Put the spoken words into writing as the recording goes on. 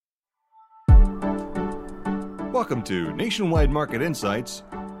Welcome to Nationwide Market Insights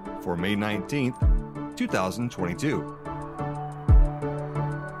for May 19th, 2022.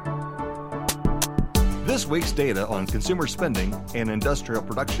 This week's data on consumer spending and industrial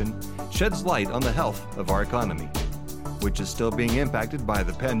production sheds light on the health of our economy, which is still being impacted by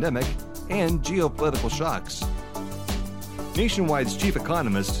the pandemic and geopolitical shocks. Nationwide's Chief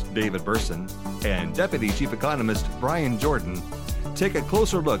Economist, David Berson, and Deputy Chief Economist, Bryan take a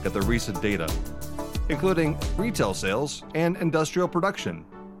closer look at the recent data, including retail sales and industrial production.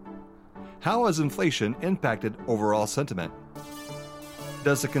 How has inflation impacted overall sentiment?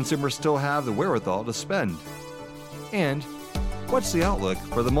 Does the consumer still have the wherewithal to spend? And what's the outlook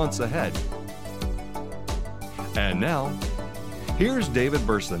for the months ahead? And now, here's David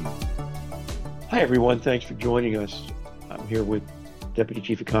Berson. Hi, everyone. Thanks for joining us. I'm here with Deputy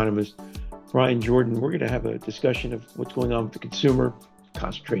Chief Economist Bryan. We're going to have a discussion of what's going on with the consumer,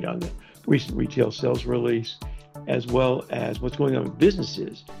 concentrate on the recent retail sales release, as well as what's going on with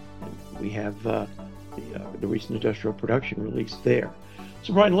businesses. And we have the recent industrial production release there.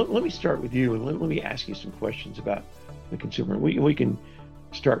 So, Bryan, let me start with you, and let me ask you some questions about the consumer. We can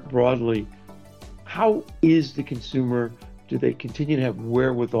start broadly. How is the consumer? Do they continue to have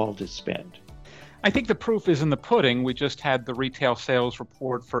wherewithal to spend? I think the proof is in the pudding. We just had the retail sales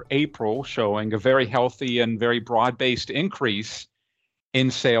report for April showing a very healthy and very broad-based increase in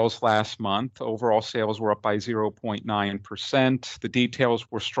sales last month. Overall sales were up by 0.9%. The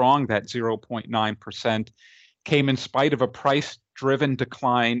details were strong. That 0.9% came in spite of a price-driven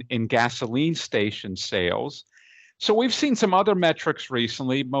decline in gasoline station sales. So we've seen some other metrics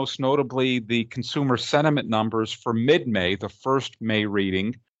recently, most notably the consumer sentiment numbers for mid-May, the first May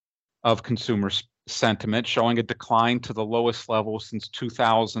reading of consumer sentiment, showing a decline to the lowest level since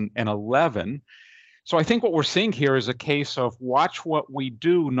 2011. So I think what we're seeing here is a case of watch what we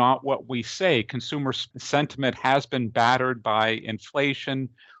do, not what we say. Consumer sentiment has been battered by inflation,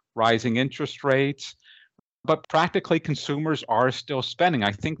 rising interest rates, but practically consumers are still spending.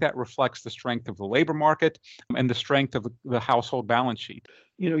 I think that reflects the strength of the labor market and the strength of the household balance sheet.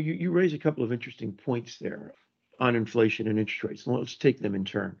 You raise a couple of interesting points there on inflation and interest rates. And let's take them in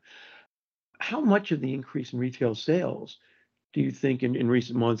turn. How much of the increase in retail sales do you think in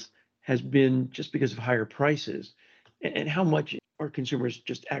recent months has been just because of higher prices? And how much are consumers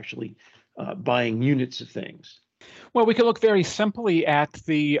just actually buying units of things? Well, we can look very simply at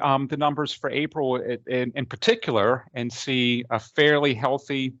the numbers for April in particular and see a fairly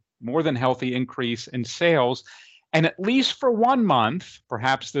healthy, more than healthy increase in sales. And at least for 1 month,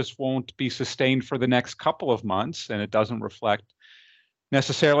 perhaps this won't be sustained for the next couple of months, and it doesn't reflect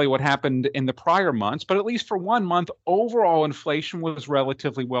necessarily what happened in the prior months, but at least for 1 month, overall inflation was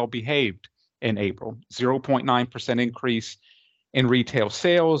relatively well behaved in April. 0.9% increase in retail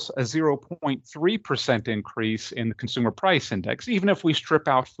sales, a 0.3% increase in the consumer price index. Even if we strip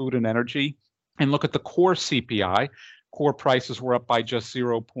out food and energy and look at the core CPI, core prices were up by just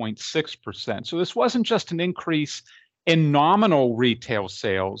 0.6%. So this wasn't just an increase in nominal retail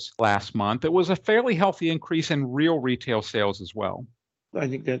sales last month. It was a fairly healthy increase in real retail sales as well. I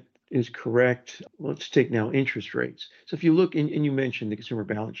think that is correct. Let's take now interest rates. So if you look, and you mentioned the consumer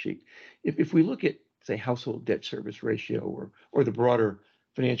balance sheet, if we look at, say, household debt service ratio or the broader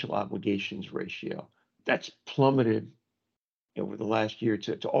financial obligations ratio, that's plummeted over the last year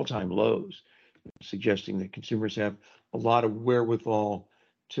to all-time lows, suggesting that consumers have a lot of wherewithal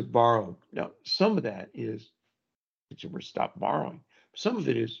to borrow. Now, some of that is consumers stop borrowing. Some of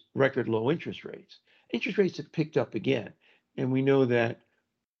it is record low interest rates. Interest rates have picked up again. And we know that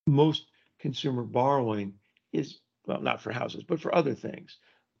most consumer borrowing is, well, not for houses, but for other things,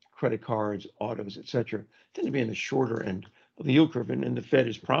 credit cards, autos, et cetera, tend to be in the shorter end of the yield curve. And the Fed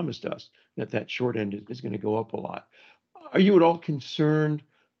has promised us that short end is going to go up a lot. Are you at all concerned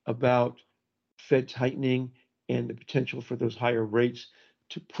about Fed tightening and the potential for those higher rates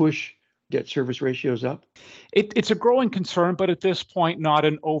to push debt service ratios up? It's a growing concern, but at this point, not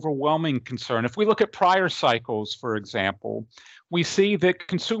an overwhelming concern. If we look at prior cycles, for example, we see that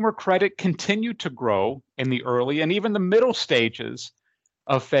consumer credit continued to grow in the early and even the middle stages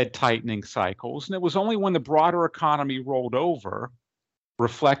of Fed tightening cycles. And it was only when the broader economy rolled over,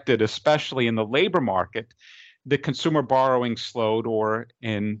 reflected especially in the labor market, that consumer borrowing slowed or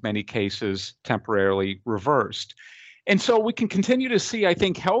in many cases temporarily reversed. And so we can continue to see, I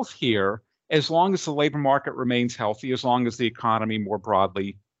think, health here as long as the labor market remains healthy, as long as the economy more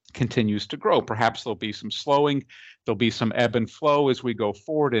broadly continues to grow. Perhaps there'll be some slowing, there'll be some ebb and flow as we go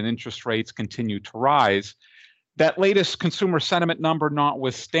forward and interest rates continue to rise. That latest consumer sentiment number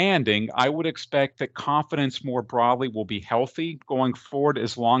notwithstanding, I would expect that confidence more broadly will be healthy going forward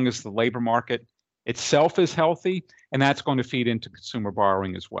as long as the labor market itself is healthy, and that's going to feed into consumer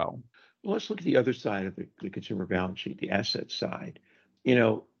borrowing as well. Well, let's look at the other side of the consumer balance sheet, the asset side. You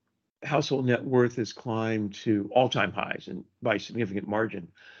know, household net worth has climbed to all-time highs and by significant margin,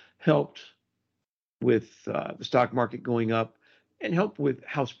 helped with the stock market going up and helped with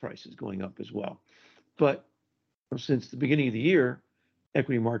house prices going up as well. But since the beginning of the year,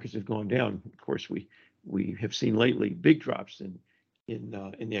 equity markets have gone down. Of course, we have seen lately big drops in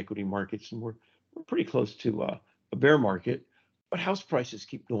the equity markets, and we're pretty close to a bear market. But house prices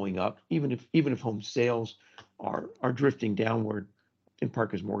keep going up, even if home sales are drifting downward, in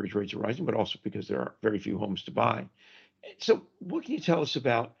part because mortgage rates are rising, but also because there are very few homes to buy. So, what can you tell us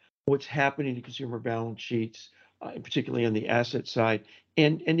about what's happening to consumer balance sheets, and particularly on the asset side,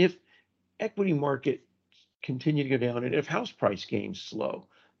 and if equity market continue to go down, and if house price gains slow,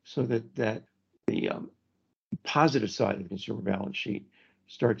 so that the positive side of the consumer balance sheet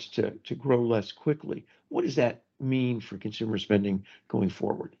starts to grow less quickly? What does that mean for consumer spending going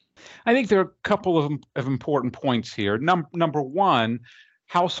forward? I think there are a couple of important points here. Number one,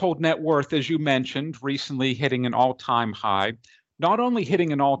 household net worth, as you mentioned, recently hitting an all-time high. Not only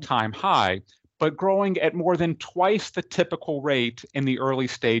hitting an all-time high, but growing at more than twice the typical rate in the early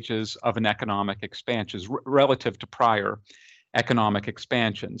stages of an economic expansion relative to prior economic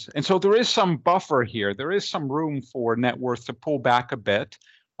expansions. And so there is some buffer here. There is some room for net worth to pull back a bit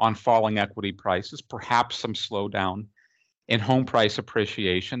on falling equity prices, perhaps some slowdown in home price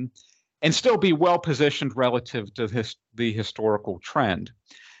appreciation, and still be well positioned relative to the historical trend.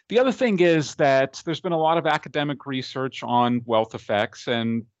 The other thing is that there's been a lot of academic research on wealth effects,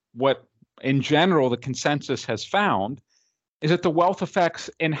 and what in general the consensus has found is that the wealth effects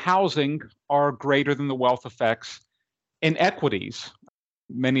in housing are greater than the wealth effects in equities.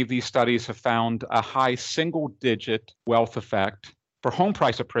 Many of these studies have found a high single-digit wealth effect for home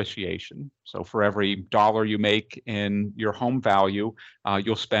price appreciation. So for every dollar you make in your home value,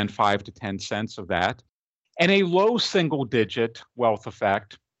 you'll spend 5 to 10 cents of that. And a low single-digit wealth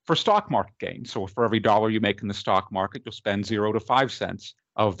effect for stock market gains. So for every dollar you make in the stock market, you'll spend 0 to 5 cents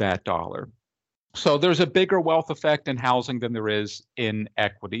of that dollar. So there's a bigger wealth effect in housing than there is in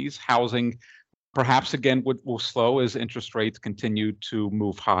equities. Housing perhaps again will slow as interest rates continue to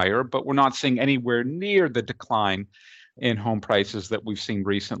move higher, but we're not seeing anywhere near the decline in home prices that we've seen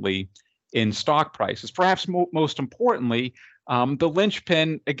recently in stock prices. Perhaps most importantly, the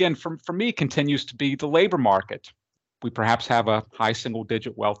linchpin, again, for me, continues to be the labor market. We perhaps have a high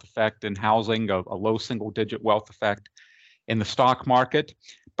single-digit wealth effect in housing, a low single-digit wealth effect in the stock market.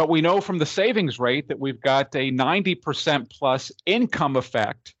 But we know from the savings rate that we've got a 90% plus income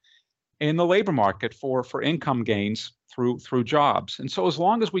effect in the labor market for income gains through jobs. And so as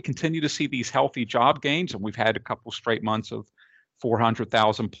long as we continue to see these healthy job gains, and we've had a couple straight months of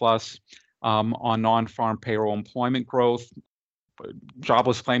 400,000 plus on non-farm payroll employment growth,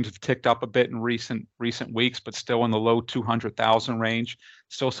 jobless claims have ticked up a bit in recent weeks, but still in the low 200,000 range,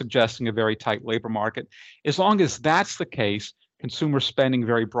 still suggesting a very tight labor market. As long as that's the case, consumer spending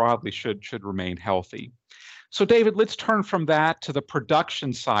very broadly should remain healthy. So, David, let's turn from that to the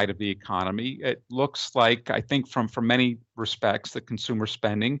production side of the economy. It looks like, I think, from many respects, that consumer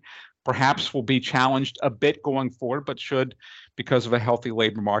spending perhaps will be challenged a bit going forward, but should, because of a healthy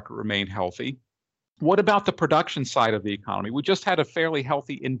labor market, remain healthy. What about the production side of the economy? We just had a fairly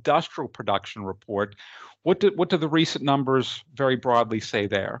healthy industrial production report. What do the recent numbers very broadly say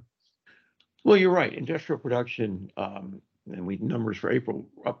there? Well, you're right. Industrial production, and numbers for April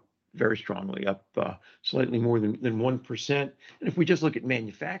up very strongly, up slightly more than 1%. And if we just look at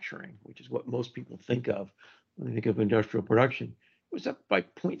manufacturing, which is what most people think of when they think of industrial production, it was up by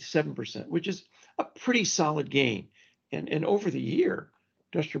 0.7%, which is a pretty solid gain. And over the year,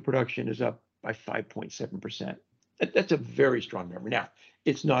 industrial production is up by 5.7%. That's a very strong number. Now,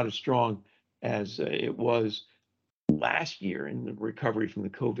 it's not as strong as it was last year in the recovery from the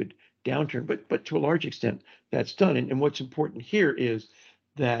COVID downturn, but to a large extent, that's done. And what's important here is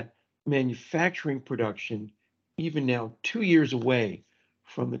that manufacturing production, even now 2 years away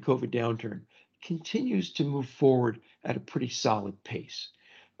from the COVID downturn, continues to move forward at a pretty solid pace.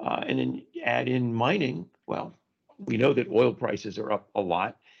 And then add in mining. Well, we know that oil prices are up a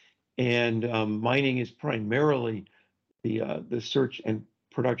lot, and mining is primarily the search and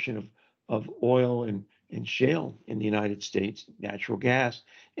production of oil and shale in the United States, natural gas,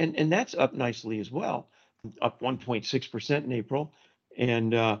 and that's up nicely as well, up 1.6% in April,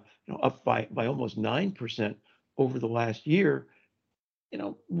 and up by almost 9% over the last year.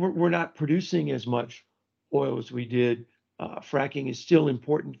 We're not producing as much oil as we did. Fracking is still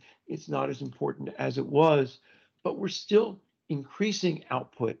important. It's not as important as it was, but we're still increasing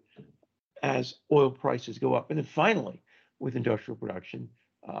output as oil prices go up. And then finally, with industrial production,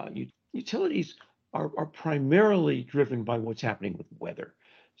 utilities are primarily driven by what's happening with weather.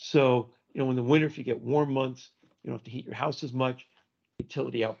 So, in the winter, if you get warm months, you don't have to heat your house as much.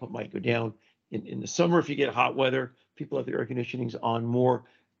 Utility output might go down. In the summer, if you get hot weather, people have their air conditionings on more.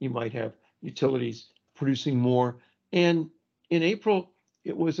 You might have utilities producing more. And in April,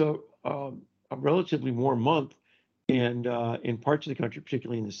 it was a relatively warm month. And in parts of the country,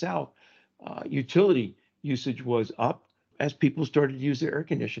 particularly in the South, utility usage was up as people started to use their air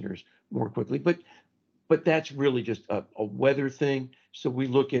conditioners more quickly. But that's really just a weather thing. So we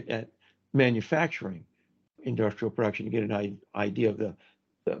look at manufacturing, industrial production to get an idea of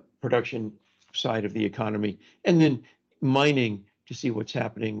the production side of the economy, and then mining to see what's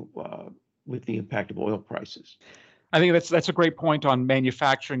happening with the impact of oil prices. I think that's a great point on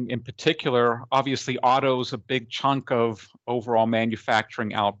manufacturing in particular. Obviously, auto's a big chunk of overall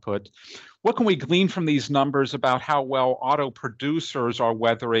manufacturing output. What can we glean from these numbers about how well auto producers are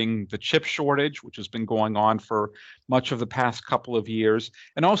weathering the chip shortage, which has been going on for much of the past couple of years,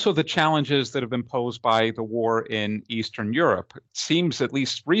 and also the challenges that have been posed by the war in Eastern Europe? It seems, at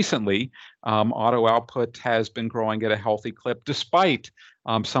least recently, auto output has been growing at a healthy clip despite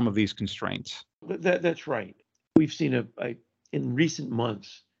some of these constraints. That's right. We've seen in recent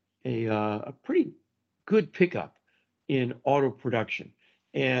months a pretty good pickup in auto production,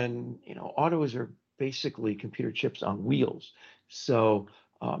 and autos are basically computer chips on wheels. So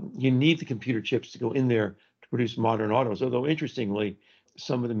you need the computer chips to go in there to produce modern autos. Although interestingly,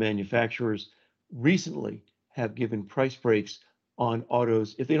 some of the manufacturers recently have given price breaks on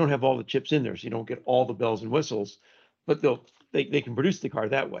autos if they don't have all the chips in there, so you don't get all the bells and whistles, but they can produce the car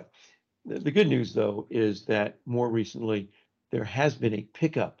that way. The good news, though, is that more recently there has been a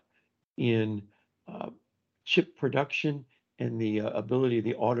pickup in chip production and the ability of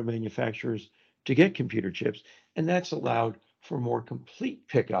the auto manufacturers to get computer chips, and that's allowed for more complete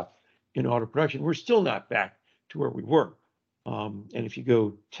pickup in auto production. We're still not back to where we were, and if you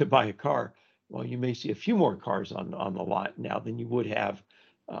go to buy a car, well, you may see a few more cars on the lot now than you would have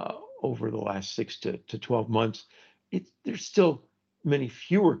over the last 6 to 12 months. There's still many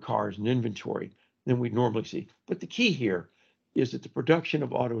fewer cars in inventory than we normally see. But the key here is that the production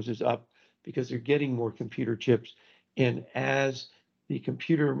of autos is up because they're getting more computer chips. And as the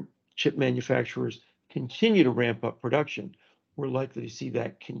computer chip manufacturers continue to ramp up production, we're likely to see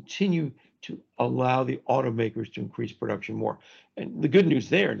that continue to allow the automakers to increase production more. And the good news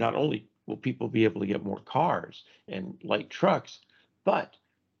there, not only will people be able to get more cars and light trucks, but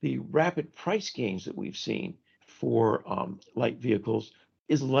the rapid price gains that we've seen for light vehicles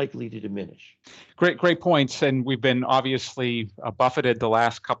is likely to diminish. Great points. And we've been obviously buffeted the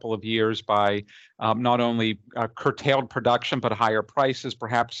last couple of years by not only curtailed production, but higher prices,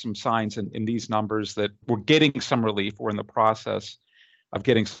 perhaps some signs in these numbers that we're getting some relief. We're in the process of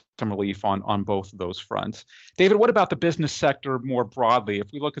getting some relief on both of those fronts. David, what about the business sector more broadly? If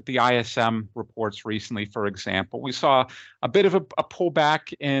we look at the ISM reports recently, for example, we saw a bit of a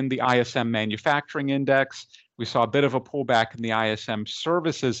pullback in the ISM manufacturing index. We saw a bit of a pullback in the ISM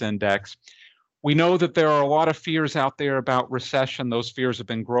services index. We know that there are a lot of fears out there about recession. Those fears have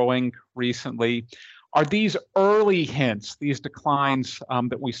been growing recently. Are these early hints, these declines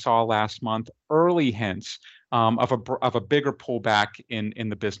that we saw last month, early hints of a bigger pullback in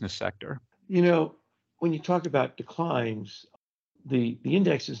the business sector? When you talk about declines, the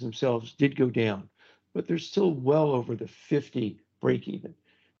indexes themselves did go down, but they're still well over the 50 break even.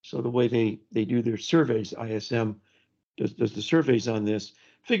 So the way they do their surveys, ISM does the surveys on this,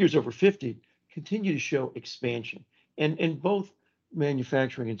 figures over 50 continue to show expansion. And both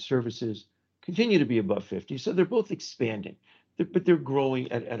manufacturing and services continue to be above 50. So they're both expanding, but they're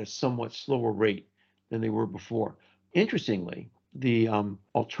growing at a somewhat slower rate than they were before. Interestingly, the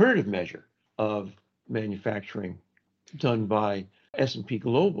alternative measure of manufacturing done by S&P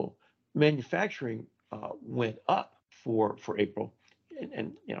Global, manufacturing went up for April.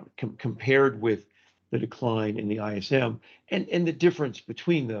 And compared with the decline in the ISM, and the difference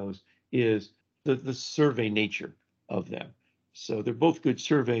between those is the survey nature of them. So they're both good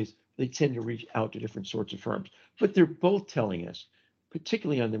surveys. They tend to reach out to different sorts of firms, but they're both telling us,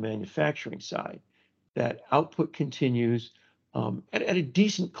 particularly on the manufacturing side, that output continues at a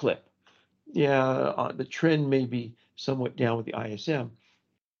decent clip. Yeah, the trend may be somewhat down with the ISM,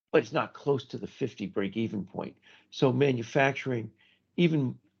 but it's not close to the 50 break-even point. So manufacturing,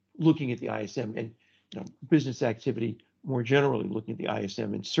 even looking at the ISM and business activity more generally, looking at the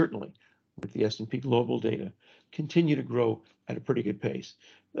ISM and certainly with the S&P Global data, continue to grow at a pretty good pace.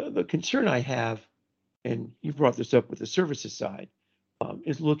 The concern I have, and you brought this up with the services side,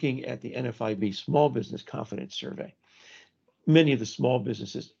 is looking at the NFIB Small Business Confidence Survey. Many of the small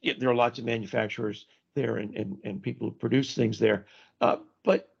businesses, there are lots of manufacturers there and people who produce things there,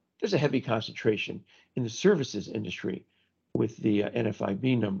 but there's a heavy concentration in the services industry with the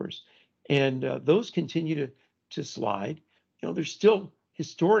NFIB numbers. And those continue to slide. They're still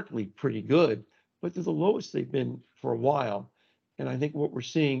historically pretty good, but they're the lowest they've been for a while. And I think what we're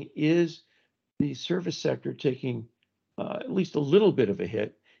seeing is the service sector taking at least a little bit of a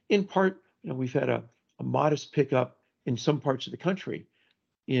hit. In part, we've had a modest pickup in some parts of the country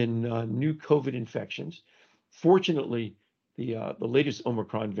in new COVID infections. Fortunately, the latest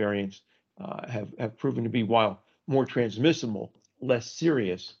Omicron variants have proven to be, while more transmissible, less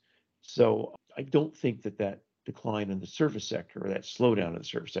serious. So I don't think that decline in the service sector, or that slowdown in the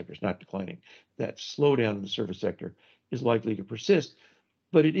service sector, is not declining. That slowdown in the service sector is likely to persist,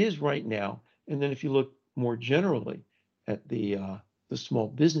 but it is right now. And then if you look more generally at the small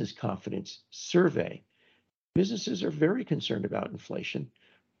business confidence survey, businesses are very concerned about inflation.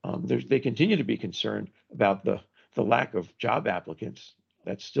 They continue to be concerned about the lack of job applicants.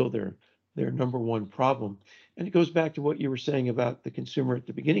 That's still their number one problem. And it goes back to what you were saying about the consumer at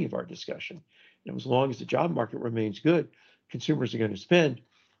the beginning of our discussion. As long as the job market remains good, consumers are going to spend.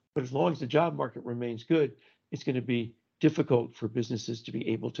 But as long as the job market remains good, it's going to be difficult for businesses to be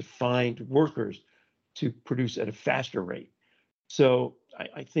able to find workers to produce at a faster rate. So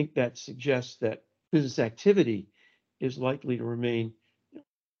I think that suggests that business activity is likely to remain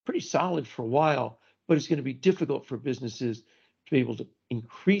pretty solid for a while, but it's going to be difficult for businesses to be able to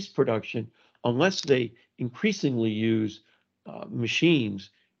increase production unless they increasingly use machines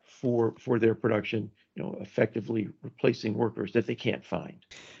for their production, effectively replacing workers that they can't find.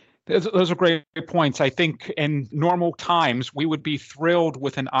 Those are great points. I think in normal times, we would be thrilled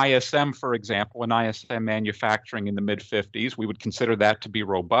with an ISM, for example, an ISM manufacturing in the mid-50s. We would consider that to be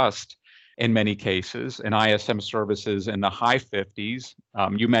robust in many cases, and ISM services in the high 50s.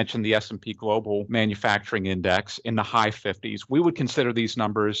 You mentioned the S&P Global Manufacturing Index in the high 50s. We would consider these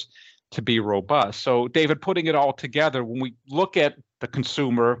numbers to be robust. So, David, putting it all together, when we look at the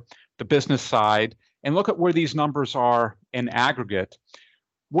consumer, the business side, and look at where these numbers are in aggregate,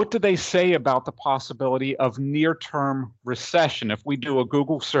 what do they say about the possibility of near-term recession? If we do a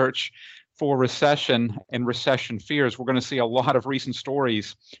Google search for recession and recession fears, we're going to see a lot of recent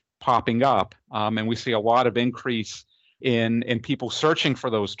stories popping up, and we see a lot of increase in people searching for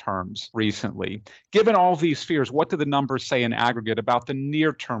those terms recently. Given all these fears, what do the numbers say in aggregate about the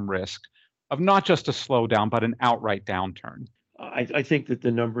near-term risk of not just a slowdown, but an outright downturn? I think that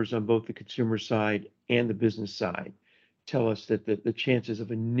the numbers on both the consumer side and the business side tell us that the chances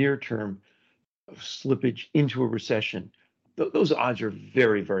of a near-term slippage into a recession, those odds are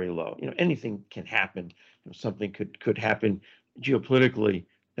very, very low. Anything can happen. Something could happen geopolitically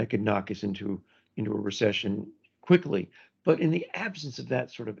that could knock us into a recession quickly. But in the absence of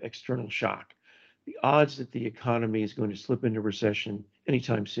that sort of external shock, the odds that the economy is going to slip into recession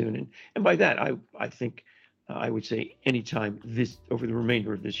anytime soon, and by that I think I would say anytime over the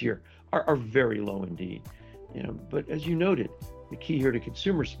remainder of this year, are very low indeed. But as you noted, the key here to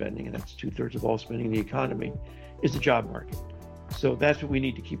consumer spending, and that's 2/3 of all spending in the economy, is the job market. So that's what we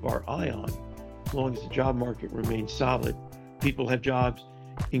need to keep our eye on. As long as the job market remains solid, people have jobs,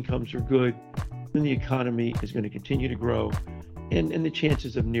 incomes are good, then the economy is going to continue to grow, and the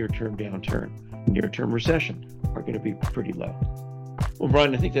chances of near-term downturn, near-term recession are going to be pretty low. Well,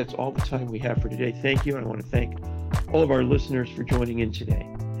 Bryan, I think that's all the time we have for today. Thank you, and I want to thank all of our listeners for joining in today.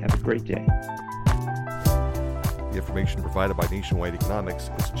 Have a great day. The information provided by Nationwide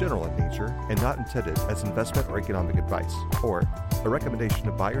Economics is general in nature and not intended as investment or economic advice, or a recommendation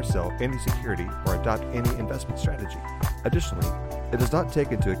to buy or sell any security or adopt any investment strategy. Additionally, it does not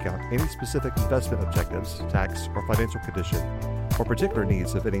take into account any specific investment objectives, tax or financial condition, or particular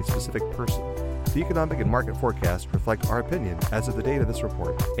needs of any specific person. The economic and market forecasts reflect our opinion as of the date of this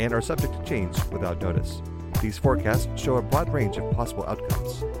report and are subject to change without notice. These forecasts show a broad range of possible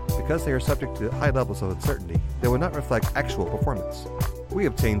outcomes. Because they are subject to high levels of uncertainty, they will not reflect actual performance. We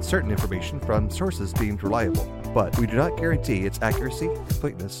obtain certain information from sources deemed reliable, but we do not guarantee its accuracy,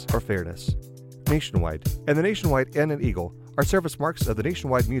 completeness, or fairness. Nationwide and the Nationwide N and Eagle are service marks of the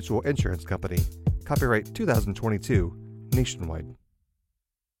Nationwide Mutual Insurance Company. Copyright 2022, Nationwide.